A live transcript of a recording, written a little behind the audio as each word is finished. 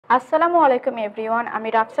আসসালামু আলাইকুম এভরিওয়ান, আমি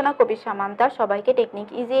রাফসানা কবির সামান্তা। সবাইকে টেকনিক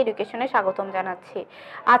ইজি এডুকেশনে স্বাগতম জানাচ্ছি।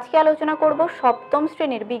 আজকে আলোচনা করব সপ্তম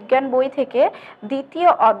শ্রেণীর বিজ্ঞান বই থেকে দ্বিতীয়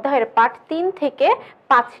অধ্যায়ের পার্ট 3 থেকে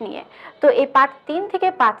 5 নিয়ে। তো এই পার্ট 3 থেকে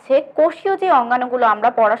 5-এ কোষীয় যে অঙ্গাণুগুলো আমরা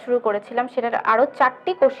পড়া শুরু করেছিলাম সেটার আরও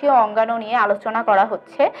 4টি কোষীয় অঙ্গাণু নিয়ে আলোচনা করা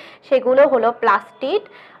হচ্ছে। সেগুলো হলো প্লাস্টিড,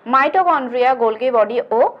 মাইটোকন্ড্রিয়া, গোলগি বডি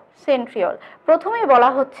ও সেন্ট্রিওল। প্রথমেই বলা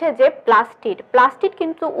হচ্ছে যে প্লাস্টিড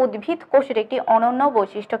কিন্তু উদ্ভিদ কোষের একটি অনন্য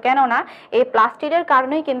বৈশিষ্ট্য, কেননা এই প্লাস্টিডের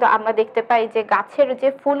কারণেই কিন্তু আমরা দেখতে পাই যে গাছের যে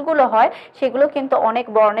ফুলগুলো হয় সেগুলো কিন্তু অনেক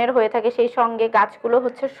বর্ণের হয়ে থাকে, সেই সঙ্গে গাছগুলো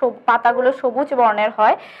হচ্ছে পাতাগুলো সবুজ বর্ণের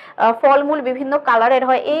হয়, ফলমূল বিভিন্ন কালারের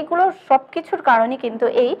হয়। এইগুলো সব কিছুর কারণেই কিন্তু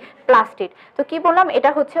এই প্লাস্টিড। তো কি বললাম,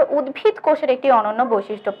 এটা হচ্ছে উদ্ভিদ কোষের একটি অনন্য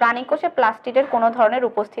বৈশিষ্ট্য। প্রাণী কোষে প্লাস্টিডের কোনো ধরনের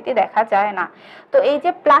উপস্থিতি দেখা যায় না। তো এই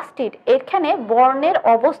যে প্লাস্টিড, এখানে বর্ণের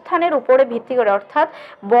অবস্থানের উপরে ভিত্তি করে, অর্থাৎ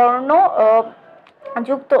বর্ণ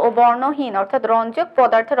যুক্ত ও বর্ণহীন অর্থাৎ রঞ্জক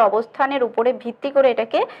পদার্থের অবস্থানের উপরে ভিত্তি করে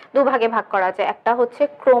এটাকে দুভাগে ভাগ করা যায়। একটা হচ্ছে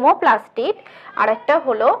ক্রোমোপ্লাস্টিড আর একটা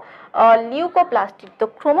হলো লিউকোপ্লাস্টিড। তো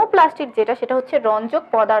ক্রোমোপ্লাস্টিড যেটা সেটা হচ্ছে রঞ্জক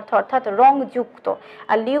পদার্থ অর্থাৎ রংযুক্ত,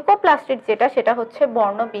 আর লিউকোপ্লাস্টিড যেটা সেটা হচ্ছে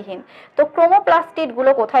বর্ণবিহীন। তো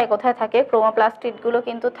ক্রোমোপ্লাস্টিডগুলো কোথায় কোথায় থাকে? ক্রোমোপ্লাস্টিডগুলো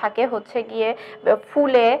কিন্তু থাকে হচ্ছে গিয়ে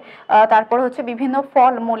ফুলে, তারপর হচ্ছে বিভিন্ন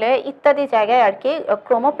ফলমূলে ইত্যাদি জায়গায় আর কি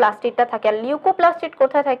ক্রোমোপ্লাস্টিডটা থাকে। আর লিউকোপ্লাস্টিড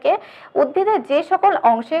কোথায় থাকে? উদ্ভিদের যে সকল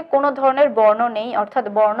অংশে কোনো ধরনের বর্ণ নেই অর্থাৎ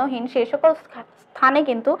বর্ণহীন, সেই সকল স্থানে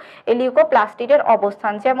কিন্তু এই লিউকোপ্লাস্টিডের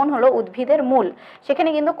অবস্থান। যেমন হলো উদ্ভিদের মূল, সেখানে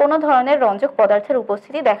কিন্তু কোনো ধরনের রঞ্জক পদার্থের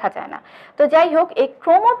উপস্থিতি দেখা যায় না। তো যাই হোক, এই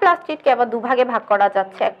ক্রোমোপ্লাস্টিডকে আবার দুভাগে ভাগ করা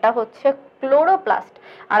যাচ্ছে। একটা হচ্ছে ক্লোরোপ্লাস্ট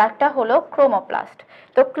আর একটা হলো ক্রোমোপ্লাস্ট।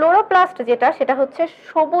 তো ক্লোরোপ্লাস্ট যেটা সেটা হচ্ছে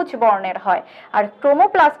সবুজ বর্ণের হয়, আর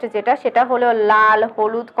ক্রোমোপ্লাস্ট যেটা সেটা হলো লাল,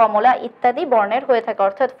 হলুদ, কমলা ইত্যাদি বর্ণের হয়ে থাকে।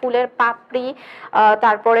 অর্থাৎ ফুলের পাপড়ি,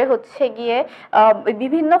 তারপরে হচ্ছে গিয়ে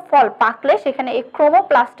বিভিন্ন ফল পাকলে সেখানে এই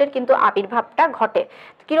ক্রোমোপ্লাস্টের কিন্তু আবির্ভাবটা ঘটে।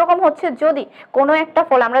 কিরকম হচ্ছে, যদি কোনো একটা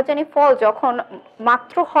ফল, আমরা জানি ফল যখন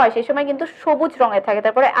মাত্র হয় সেই সময় কিন্তু সবুজ রঙের থাকে,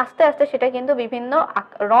 তারপরে আস্তে আস্তে সেটা কিন্তু বিভিন্ন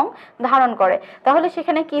রং ধারণ করে। তাহলে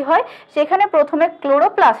সেখানে কি হয়? সেখানে প্রথমে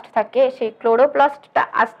ক্লোরোপ্লাস্ট থাকে, সেই ক্লোরোপ্লাস্টটা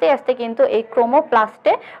আস্তে আস্তে কিন্তু এই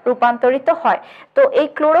ক্রোমোপ্লাস্টে রূপান্তরিত হয়। তো এই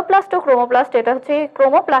ক্লোরোপ্লাস্ট ও ক্রোমোপ্লাস্ট, এটা হচ্ছে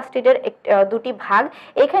ক্রোমোপ্লাস্টিডের দুটি ভাগ।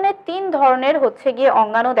 এখানে 3 ধরনের হচ্ছে গিয়ে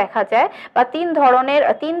অঙ্গাণু দেখা যায়, বা 3 ধরনের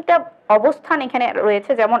 3টা অবস্থান এখানে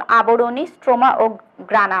রয়েছে, যেমন আবরণী, স্ট্রোমা ও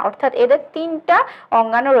গ্রানা। অর্থাৎ এদের 3টা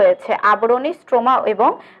অঙ্গাণু রয়েছে, আবরণী, স্ট্রোমা এবং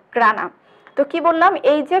গ্রানা। তো কি বললাম,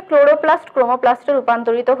 এই যে ক্লোরোপ্লাস্ট ক্রোমোপ্লাস্টে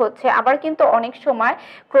রূপান্তরিত হচ্ছে, আবার কিন্তু অনেক সময়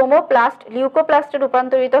ক্রোমোপ্লাস্ট লিউকোপ্লাস্টে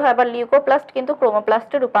রূপান্তরিত হয়, আবার লিউকোপ্লাস্ট কিন্তু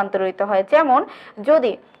ক্রোমোপ্লাস্টে রূপান্তরিত হয়। যেমন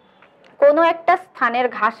যদি কোনো একটা স্থানের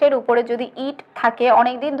ঘাসের উপরে যদি ইট থাকে,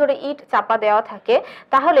 অনেকদিন ধরে ইট চাপা দেওয়া থাকে,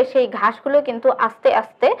 তাহলে সেই ঘাসগুলো কিন্তু আস্তে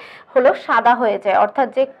আস্তে হলো সাদা হয়ে যায়। অর্থাৎ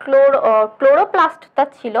যে ক্লোরোপ্লাস্টটা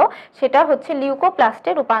ছিল সেটা হচ্ছে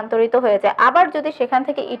লিউকোপ্লাস্টে রূপান্তরিত হয়ে যায়। আবার যদি সেখান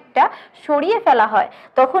থেকে ইটটা সরিয়ে ফেলা হয়,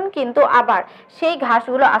 তখন কিন্তু আবার সেই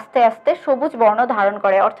ঘাসগুলো আস্তে আস্তে সবুজ বর্ণ ধারণ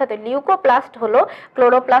করে, অর্থাৎ লিউকোপ্লাস্ট হলো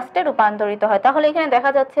ক্লোরোপ্লাস্টে রূপান্তরিত হয়। তাহলে এখানে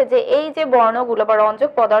দেখা যাচ্ছে যে এই যে বর্ণগুলো বা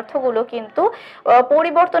রঞ্জক পদার্থগুলো কিন্তু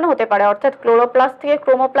পরিবর্তন হতে পারে, অর্থাৎ ক্লোরোপ্লাস্ট থেকে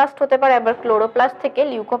ক্রোমোপ্লাস্ট হতে পারে, আবার ক্লোরোপ্লাস্ট থেকে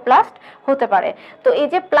লিউকোপ্লাস্ট হতে পারে। তো এই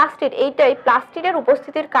যে প্লাস্টিড, এইটাই প্লাস্টিডের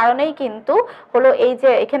উপস্থিতির কারণেই কিন্তু হলো এই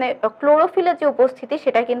যে এখানে ক্লোরোফিলের যে উপস্থিতি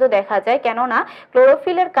সেটা কিন্তু দেখা যায়, কেননা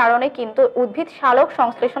ক্লোরোফিলের কারণে কিন্তু উদ্ভিদ সালোক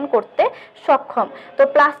সংশ্লেষণ করতে সক্ষম। তো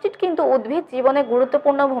প্লাস্টিড কিন্তু উদ্ভিদ জীবনে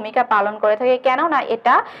গুরুত্বপূর্ণ ভূমিকা পালন করে থাকে, কেননা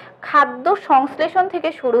এটা খাদ্য সংশ্লেষণ থেকে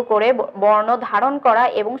শুরু করে বর্ণ ধারণ করা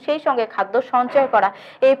এবং সেই সঙ্গে খাদ্য সঞ্চয় করা,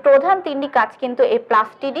 এই প্রধান 3টি কাজ কিন্তু এই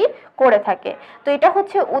প্লাস্টিডই করে থাকে। তো এটা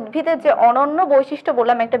হচ্ছে উদ্ভিদের যে অনন্য বৈশিষ্ট্য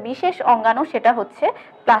বললাম, একটা বিশেষ অঙ্গাণু, সেটা হচ্ছে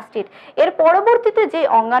প্লাস্টিড। এর পরবর্তীতে যে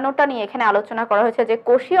অঙ্গাণুটা নিয়ে এখানে আলোচনা করা হয়েছে, যে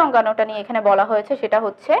কোষীয় অঙ্গাণুটা নিয়ে এখানে বলা হয়েছে, সেটা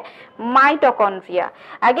হচ্ছে মাইটোকন্ড্রিয়া।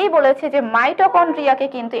 আগেই বলেছে যে মাইটোকন্ড্রিয়াকে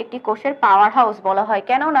কিন্তু একটি কোষের পাওয়ার হাউস বলা হয়,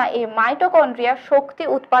 কেননা এই মাইটোকন্ড্রিয়া শক্তি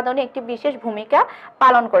উৎপাদনে একটি বিশেষ ভূমিকা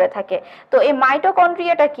পালন করে থাকে। তো এই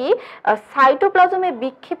মাইটোকন্ড্রিয়াটা কি? সাইটোপ্লাজমে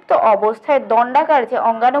বিক্ষিপ্ত অবস্থায় দণ্ডাকার যে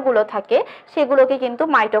অঙ্গাণুগুলো থাকে সেগুলোকে কিন্তু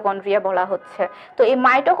মাইটোকন্ড্রিয়া বলা হচ্ছে। তো এই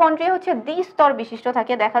মাইটোকন্ড্রিয়া হচ্ছে দ্বিস্তর বিশিষ্ট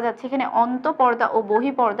থাকে। দেখা যাচ্ছে এখানে অন্তঃপর্দা ও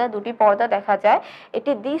বহিঃপর্দা দুটি পর্দা দেখা যায়।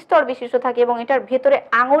 এটি দ্বিস্তর বিশিষ্ট থাকে এবং এটার ভেতরে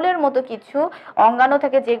আঙুলের মতো কিছু অঙ্গাণু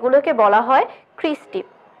থাকে, যেগুলোকে বলা হয় ক্রিস্টি।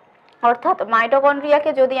 অর্থাৎ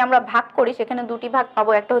মাইটোকন্ড্রিয়াকে যদি আমরা ভাগ করি, সেখানে দুটি ভাগ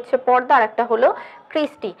পাবো, একটা হচ্ছে পর্দা আর একটা হলো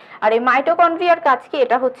ক্রিস্টি। আর এই মাইটোকন্ড্রিয়ার কাজ কি?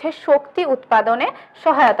 এটা হচ্ছে শক্তি উৎপাদনে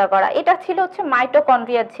সহায়তা করা। এটা ছিল হচ্ছে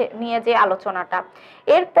মাইটোকন্ড্রিয়া নিয়ে যে আলোচনাটা।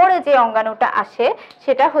 এরপরে যে অঙ্গাণুটা আসে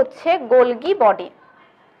সেটা হচ্ছে গোলগি বডি।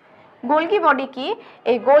 গোলগি বডি কি?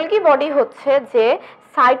 এই গোলগি বডি হচ্ছে যে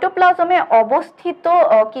সাইটোপ্লাজমে অবস্থিত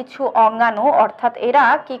কিছু অঙ্গাণু, অর্থাৎ এরা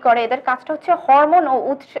কি করে, এদের কাজটা হচ্ছে হরমোন ও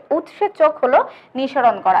উৎসেচক হলো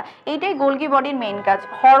নিঃসরণ করা। এইটাই গোলগি বডির মেইন কাজ,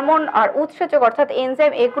 হরমোন আর উৎসেচক অর্থাৎ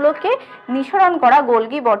এনজাইম এগুলোকে নিঃসরণ করা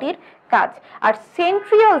গোলগি বডির কাজ। আর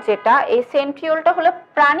সেন্ট্রিওল যেটা, এই সেন্ট্রিওলটা হলো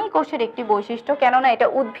প্রাণী কোষের একটি বৈশিষ্ট্য, কেননা এটা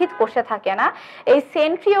উদ্ভিদ কোষে থাকে না। এই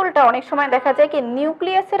সেন্ট্রিওলটা অনেক সময় দেখা যায় কি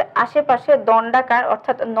নিউক্লিয়াসের আশেপাশে দণ্ডাকার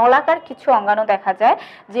অর্থাৎ নলাকার কিছু অঙ্গাণু দেখা যায়,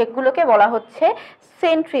 যেগুলোকে বলা হচ্ছে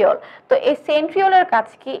সেন্ট্রিওল। তো এই সেন্ট্রিওলের কাজ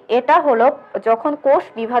কি, এটা হলো যখন কোষ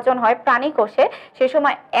বিভাজন হয় প্রাণী কোষে, সে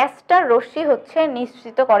সময় অ্যাস্টার রশ্মি হচ্ছে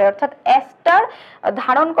নিশ্চিত করে, অর্থাৎ অ্যাস্টার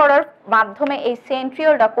ধারণ করার মাধ্যমে এই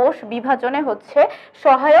সেন্ট্রিওলটা কোষ বিভাজনে হচ্ছে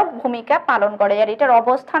সহায়ক ভূমিকা পালন করে। আর এটার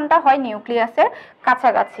অবস্থানটা হয় নিউক্লিয়াসের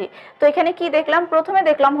কাছাকাছি। তো এখানে কি দেখলাম, প্রথমে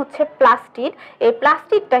দেখলাম হচ্ছে প্লাস্টিড। এই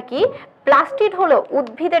প্লাস্টিডটা কি, প্লাস্টিড হলো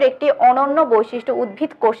উদ্ভিদের একটি অনন্য বৈশিষ্ট্য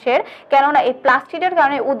উদ্ভিদ কোষের, কেননা এই প্লাস্টিডের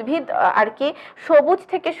কারণে উদ্ভিদ আর কি সবুজ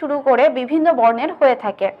থেকে শুরু করে বিভিন্ন বর্ণের হয়ে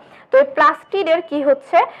থাকে। তো এই প্লাস্টিডের কি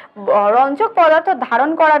হচ্ছে, রঞ্জক পদার্থ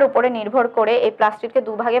ধারণ করার উপরে নির্ভর করে এই প্লাস্টিডকে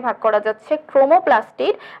দুভাগে ভাগ করা যাচ্ছে,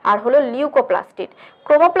 ক্রোমোপ্লাস্টিড আর হলো লিউকোপ্লাস্টিড।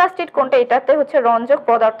 ক্রোমোপ্লাস্টিড কোনটা, এটাতে হচ্ছে রঞ্জক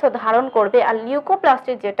পদার্থ ধারণ করবে, আর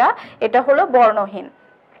লিউকোপ্লাস্টিড যেটা, এটা হলো বর্ণহীন।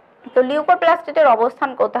 তো লিউকোপ্লাস্টিডের অবস্থান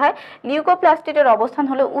কোথায়, লিউকোপ্লাস্টিডের অবস্থান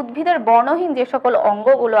হলো উদ্ভিদের বর্ণহীন যে সকল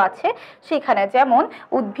অঙ্গগুলো আছে সেখানে, যেমন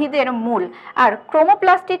উদ্ভিদের মূল। আর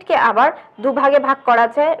ক্রোমোপ্লাস্টিডকে আবার দুভাগে ভাগ করা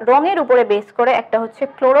যায় রঙের উপরে বেস করে, একটা হচ্ছে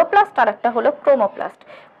ক্লোরোপ্লাস্ট আর একটা হলো ক্রোমোপ্লাস্ট।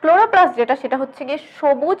 ক্লোরোপ্লাস্ট যেটা, সেটা হচ্ছে গিয়ে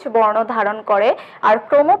সবুজ বর্ণ ধারণ করে, আর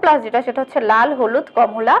ক্রোমোপ্লাস্ট যেটা, সেটা হচ্ছে লাল, হলুদ,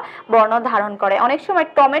 কমলা বর্ণ ধারণ করে। অনেক সময়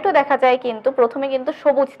টমেটো দেখা যায় কিন্তু প্রথমে কিন্তু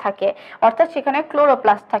সবুজ থাকে, অর্থাৎ সেখানে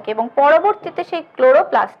ক্লোরোপ্লাস্ট থাকে, এবং পরবর্তীতে সেই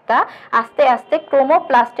ক্লোরোপ্লাস্টটা আস্তে আস্তে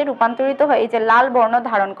ক্রোমোপ্লাস্টে রূপান্তরিত হয়, এই যে লাল বর্ণ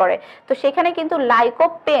ধারণ করে। তো সেখানে কিন্তু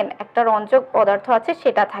লাইকোপেন একটা রঞ্জক পদার্থ আছে,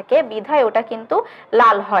 সেটা থাকে, বিধায় ওটা কিন্তু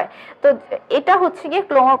লাল হয়। তো এটা হচ্ছে গিয়ে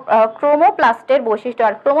ক্রোমোপ্লাস্টের বৈশিষ্ট্য।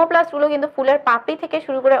 আর ক্রোমোপ্লাস্টগুলো কিন্তু ফুলের পাপড়ি থেকে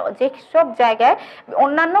শুরু করে যেসব জায়গায়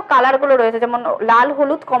অন্যান্য কালারগুলো রয়েছে, যেমন লাল,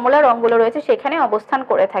 হলুদ, কমলা রঙগুলো রয়েছে, সেখানে অবস্থান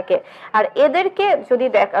করে থাকে। আর এদেরকে যদি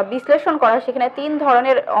বিশ্লেষণ করা, সেখানে 3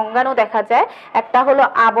 ধরনের অঙ্গাণু দেখা যায়, একটা হলো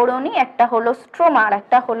আবরণী, একটা হলো স্ট্রোমা, আর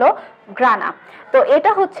একটা হলো গ্রানা। তো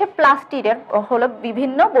এটা হচ্ছে প্লাস্টিডের হলো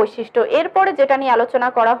বিভিন্ন বৈশিষ্ট্য। এরপরে যেটা নিয়ে আলোচনা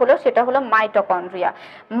করা হলো সেটা হলো মাইটোকন্ড্রিয়া।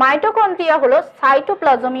 মাইটোকন্ড্রিয়া হলো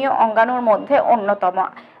সাইটোপ্লাজমীয় অঙ্গাণুর মধ্যে অন্যতম।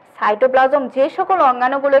 সাইটোপ্লাজম যে সকল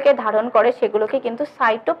অঙ্গাণুগুলোকে ধারণ করে সেগুলোকে কিন্তু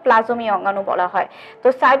সাইটোপ্লাজমীয় অঙ্গাণু বলা হয়। তো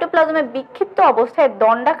সাইটোপ্লাজমে বিক্ষিপ্ত অবস্থায়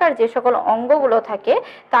দণ্ডাকার যে সকল অঙ্গগুলো থাকে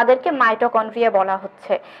তাদেরকে মাইটোকন্ড্রিয়া বলা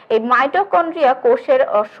হচ্ছে। এই মাইটোকন্ড্রিয়া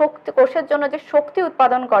কোষের জন্য যে শক্তি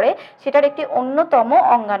উৎপাদন করে সেটার একটি অন্যতম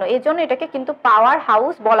অঙ্গাণু, এজন্য এটাকে কিন্তু পাওয়ার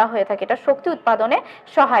হাউস বলা হয়ে থাকে, এটা শক্তি উৎপাদনে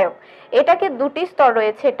সহায়ক। এটাকে দুটি স্তর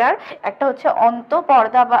রয়েছে এটার, একটা হচ্ছে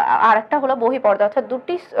অন্তঃপর্দা আর একটা হলো বহিঃপর্দা, অর্থাৎ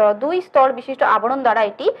দুই স্তর বিশিষ্ট আবরণ দ্বারা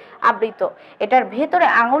এটি আবৃত। এটার ভেতরে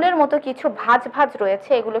আঙুলের মতো কিছু ভাঁজ ভাঁজ রয়েছে,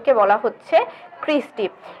 এগুলোকে বলা হচ্ছে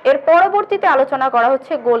ক্রিস্টিপ। এর পরবর্তীতে আলোচনা করা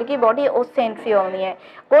হচ্ছে গোলগি বডি ও সেন্ট্রিওল নিয়ে।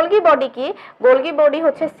 গোলগি বডি কি, গোলগি বডি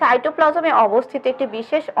হচ্ছে সাইটোপ্লাজমে অবস্থিত একটি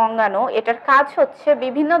বিশেষ অঙ্গাণু। এটার কাজ হচ্ছে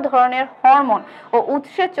বিভিন্ন ধরনের হরমোন ও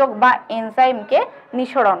উৎসেচক বা এনজাইমকে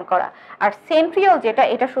নিঃসরণ করা। আর সেন্ট্রিওল যেটা,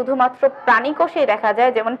 এটা শুধুমাত্র প্রাণী কোষেই দেখা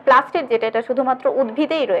যায়, যেমন প্লাস্টিড যেটা, এটা শুধুমাত্র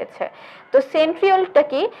উদ্ভিদেই রয়েছে। তো সেন্ট্রিওলটা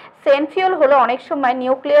কি, সেন্ট্রিওল হলো অনেক সময়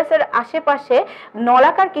নিউক্লিয়াসের আশেপাশে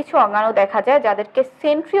নলাকার কিছু অঙ্গাণু দেখা যায়, যাদেরকে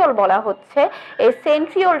সেন্ট্রিওল বলা হচ্ছে। এই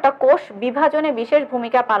সেন্ট্রিওলটা কোষ বিভাজনে বিশেষ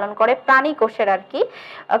ভূমিকা পালন করে প্রাণী কোষের আর কি,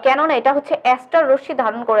 কেননা এটা হচ্ছে অ্যাস্টার রশ্মি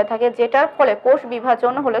ধারণ করে থাকে, যেটার ফলে কোষ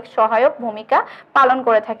বিভাজন হলে সহায়ক ভূমিকা পালন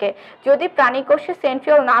করে থাকে। যদি প্রাণী কোষে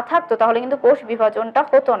সেন্ট্রিওল না থাকতো তাহলে কিন্তু কোষ বিভাজনটা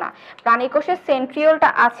হতো না। প্রাণী কোষের সেন্ট্রিওলটা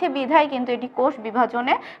আছে বিধায় কিন্তু এটি কোষ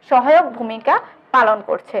বিভাজনে সহায়ক ভূমিকা পালন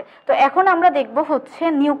করছে। তো এখন আমরা দেখব হচ্ছে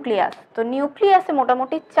নিউক্লিয়াস। তো নিউক্লিয়াসে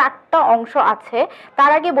মোটামুটি 4টা অংশ আছে।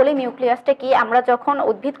 তার আগে বলি নিউক্লিয়াসটা কি। আমরা যখন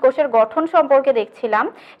উদ্ভিদ কোষের গঠন সম্পর্কে দেখছিলাম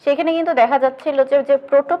সেখানে কিন্তু দেখা যাচ্ছিল যে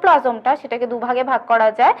প্রোটোপ্লাজমটা, সেটাকে দুভাগে ভাগ করা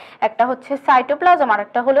যায়, একটা হচ্ছে সাইটোপ্লাজম আর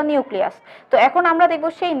একটা হলো নিউক্লিয়াস। তো এখন আমরা দেখব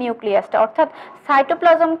সেই নিউক্লিয়াসটা, অর্থাৎ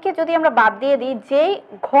সাইটোপ্লাজমকে যদি আমরা বাদ দিয়ে দিই, যেই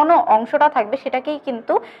ঘন অংশটা থাকবে সেটাকেই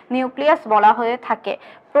কিন্তু নিউক্লিয়াস বলা হয়ে থাকে।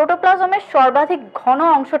 প্রোটোপ্লাজমের সর্বাধিক ঘন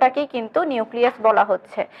অংশটাকেই কিন্তু নিউক্লিয়াস বলা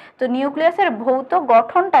হচ্ছে। তো নিউক্লিয়াসের ভৌত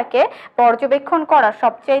গঠনটাকে পর্যবেক্ষণ করার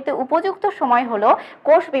সবচাইতে উপযুক্ত সময় হলো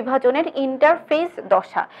কোষ বিভাজনের ইন্টারফেজ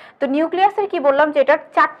দশা। তো নিউক্লিয়াসের কি বললাম যে এটার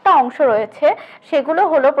 4টা অংশ রয়েছে, সেগুলো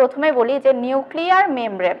হলো, প্রথমে বলি যে নিউক্লিয়ার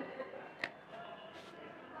মেমব্রেন।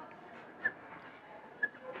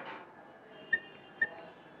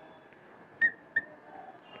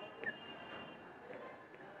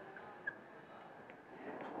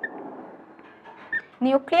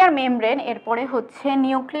 নিউক্লিয়ার মেমব্রেন, এরপরে হচ্ছে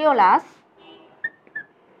নিউক্লিওলাস,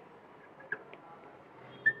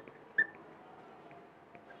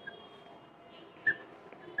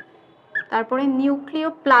 তারপরে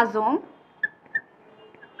নিউক্লিওপ্লাজম,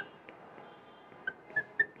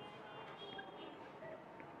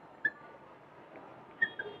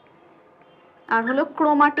 আর হলো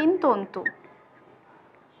ক্রোমাটিন তন্তু।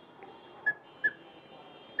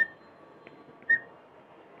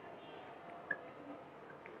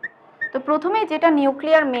 তো প্রথমেই যেটা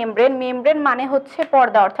নিউক্লিয়ার মেমব্রেন, মেমব্রেন মানে হচ্ছে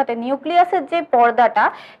পর্দা, অর্থাৎ নিউক্লিয়াসের যে পর্দাটা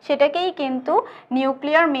সেটাকেই কিন্তু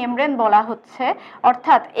নিউক্লিয়ার মেমব্রেন বলা হচ্ছে।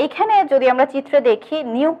 অর্থাৎ এখানে যদি আমরা চিত্রে দেখি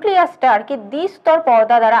নিউক্লিয়াসটা আর কি দ্বিস্তর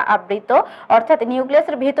পর্দা দ্বারা আবৃত, অর্থাৎ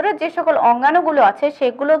নিউক্লিয়াসের ভেতরে যে সকল অঙ্গাণুগুলো আছে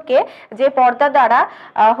সেগুলোকে যে পর্দা দ্বারা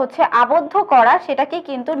হচ্ছে আবদ্ধ করা সেটাকে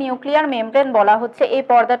কিন্তু নিউক্লিয়ার মেমব্রেন বলা হচ্ছে। এই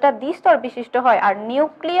পর্দাটা দ্বিস্তর বিশিষ্ট হয়। আর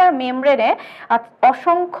নিউক্লিয়ার মেমব্রেনে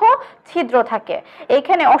অসংখ্য ছিদ্র থাকে,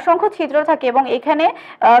 এখানে অসংখ্য ছিদ্র থাকে এবং এখানে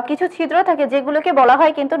কিছু ছিদ্র থাকে যেগুলোকে বলা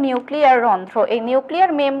হয় কিন্তু নিউক্লিয়ার রন্ধ্র। এই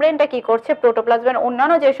নিউক্লিয়ার মেমব্রেনটা কি করছে, প্রোটোপ্লাজমের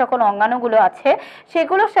অন্যান্য যে সকল অঙ্গাণুগুলো আছে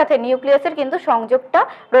সেগুলোর সাথে নিউক্লিয়াসের কিন্তু সংযোগটা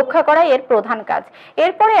রক্ষা করাই এর প্রধান কাজ।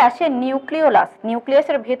 এরপরে আসে নিউক্লিওলাস।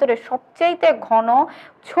 নিউক্লিয়াসের ভেতরে সবচেয়ে ঘন,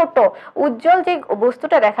 ছোট, উজ্জ্বল যে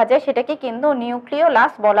বস্তুটা দেখা যায় সেটাকে কিন্তু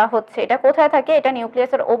নিউক্লিওলাস বলা হচ্ছে। এটা কোথায় থাকে, এটা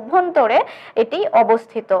নিউক্লিয়াসের অভ্যন্তরে এটি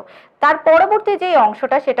অবস্থিত। তার পরবর্তী যে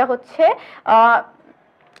অংশটা সেটা হচ্ছে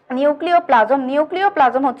নিউক্লিওপ্লাজম।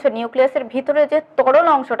 নিউক্লিওপ্লাজম হচ্ছে নিউক্লিয়াসের ভিতরে যে তরল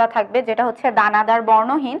অংশটা থাকবে যেটা হচ্ছে দানাদার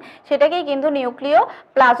বর্ণহীন, সেটাকেই কিন্তু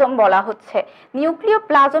নিউক্লিওপ্লাজম বলা হচ্ছে।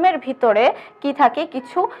 নিউক্লিওপ্লাজমের ভিতরে কি থাকে,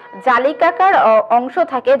 কিছু জালিকাকার অংশ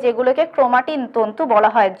থাকে যেগুলোকে ক্রোমাটিন তন্তু বলা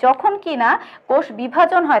হয়। যখন কিনা কোষ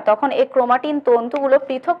বিভাজন হয় তখন এই ক্রোমাটিন তন্তুগুলো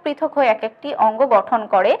পৃথক পৃথক হয়ে এক একটি অঙ্গ গঠন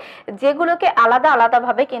করে, যেগুলোকে আলাদা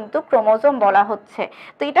আলাদাভাবে কিন্তু ক্রোমোজোম বলা হচ্ছে।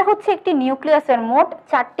 তো এটা হচ্ছে একটি নিউক্লিয়াসের মোট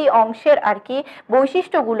 4টি অংশের আর কি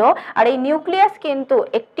বৈশিষ্ট্যগুলো। আর এই নিউক্লিয়াস কিন্তু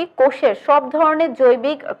একটি কোষের সব ধরনের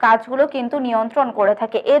জৈবিক কাজগুলো কিন্তু নিয়ন্ত্রণ করে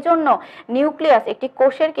থাকে। এজন্য নিউক্লিয়াস একটি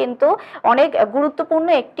কোষের কিন্তু অনেক গুরুত্বপূর্ণ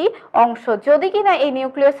একটি অংশ। যদি কিনা এই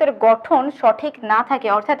নিউক্লিয়াসের গঠন সঠিক না থাকে,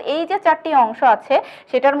 অর্থাৎ এই যে 4টি অংশ আছে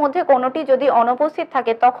সেটার মধ্যে কোনোটি যদি অনুপস্থিত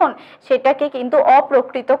থাকে তখন সেটাকে কিন্তু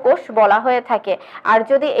অপ্রকৃত কোষ বলা হয়ে থাকে। আর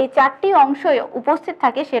যদি এই 4টি অংশ উপস্থিত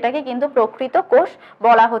থাকে সেটাকে কিন্তু প্রকৃত কোষ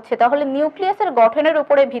বলা হচ্ছে। তাহলে নিউক্লিয়াসের গঠনের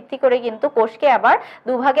উপরে ভিত্তি করে কিন্তু কোষকে আবার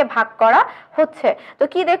দুভাগে ভাগ করা হচ্ছে। তো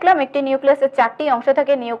কি দেখলাম, একটি নিউক্লিয়াসের 4টি অংশ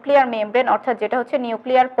থাকে, নিউক্লিয়ার মেমব্রেন অর্থাৎ যেটা হচ্ছে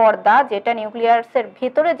নিউক্লিয়ার পর্দা, যেটা নিউক্লিয়াসের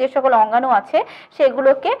ভিতরে যে সকল অঙ্গাণু আছে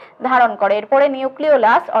সেগুলোকে ধারণ করে। এরপরে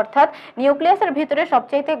নিউক্লিওলাস অর্থাৎ নিউক্লিয়াসের ভিতরে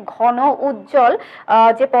সবচেয়ে ঘন, উজ্জ্বল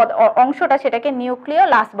যে অংশটা সেটাকে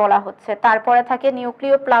নিউক্লিওলাস বলা হচ্ছে। তারপরে থাকে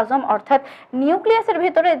নিউক্লিওপ্লাজম অর্থাৎ নিউক্লিয়াসের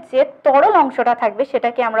ভিতরে যে তরল অংশটা থাকবে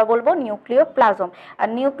সেটাকে আমরা বলবো নিউক্লিওপ্লাজম। আর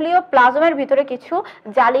নিউক্লিওপ্লাজমের ভিতরে কিছু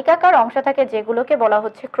জালিকাকার অংশ থাকে যেগুলোকে বলা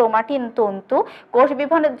হচ্ছে ক্রোমাটিন তন্তু। কোষ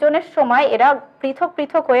বিভাজনের সময় এরা পৃথক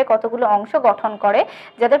পৃথক হয়ে কতগুলো অংশ গঠন করে,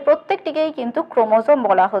 যাদের প্রত্যেকটিকেই কিন্তু ক্রোমোজোম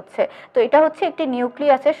বলা হচ্ছে। তো এটা হচ্ছে একটি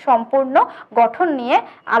নিউক্লিয়াসের সম্পূর্ণ গঠন নিয়ে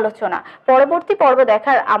আলোচনা। পরবর্তী পর্ব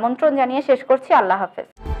দেখার আমন্ত্রণ জানিয়ে শেষ করছি। আল্লাহ হাফেজ।